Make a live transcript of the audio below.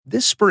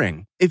This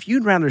spring, if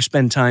you'd rather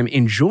spend time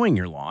enjoying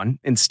your lawn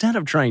instead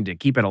of trying to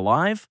keep it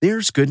alive,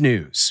 there's good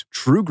news.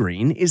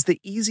 TruGreen is the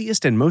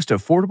easiest and most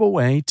affordable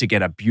way to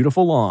get a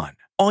beautiful lawn.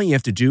 All you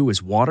have to do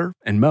is water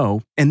and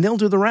mow, and they'll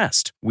do the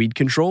rest. Weed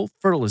control,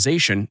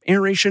 fertilization,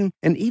 aeration,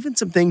 and even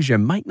some things you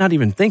might not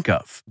even think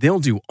of. They'll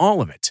do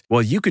all of it,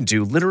 while you can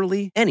do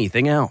literally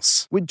anything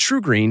else. With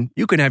TruGreen,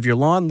 you can have your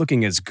lawn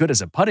looking as good as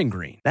a putting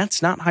green.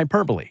 That's not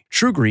hyperbole.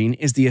 TruGreen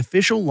is the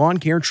official lawn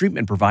care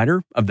treatment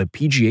provider of the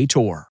PGA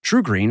Tour.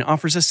 TruGreen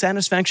offers a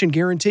satisfaction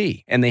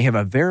guarantee, and they have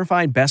a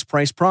verified best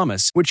price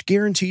promise, which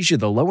guarantees you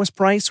the lowest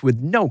price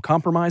with no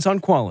compromise on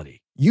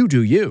quality. You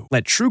do you.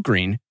 Let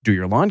TruGreen do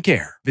your lawn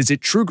care. Visit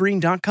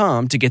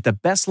TruGreen.com to get the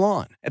best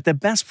lawn at the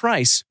best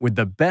price with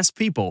the best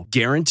people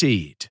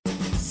guaranteed.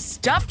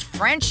 Stuffed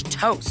French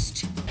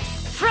toast.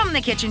 From the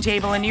kitchen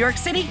table in New York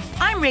City,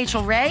 I'm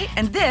Rachel Ray,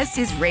 and this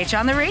is Rach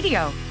on the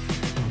Radio.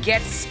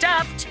 Get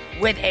stuffed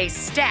with a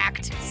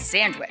stacked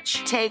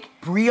sandwich. Take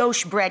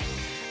brioche bread,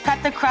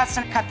 cut the crust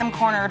and cut them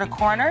corner to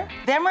corner.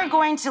 Then we're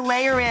going to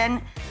layer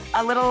in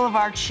a little of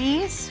our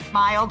cheese,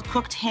 mild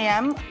cooked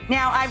ham.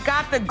 Now I've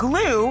got the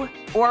glue,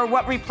 or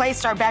what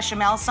replaced our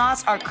bechamel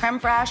sauce, our creme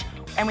fraiche,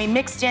 and we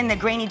mixed in the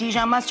grainy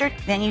Dijon mustard.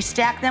 Then you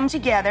stack them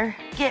together,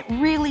 get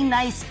really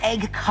nice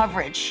egg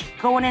coverage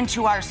going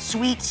into our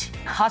sweet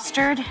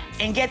custard,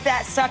 and get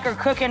that sucker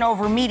cooking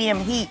over medium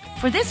heat.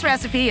 For this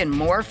recipe and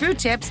more food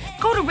tips,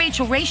 go to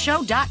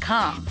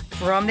RachelRayShow.com.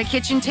 From the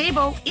kitchen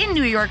table in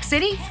New York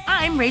City,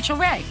 I'm Rachel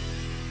Ray.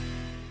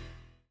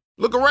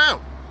 Look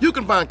around. You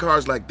can find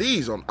cars like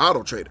these on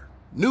AutoTrader.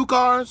 New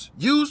cars,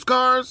 used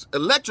cars,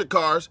 electric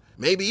cars,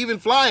 maybe even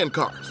flying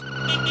cars.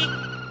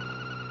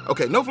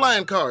 Okay, no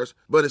flying cars,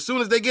 but as soon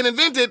as they get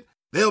invented,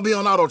 they'll be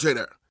on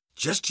AutoTrader.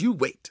 Just you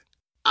wait.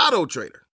 AutoTrader.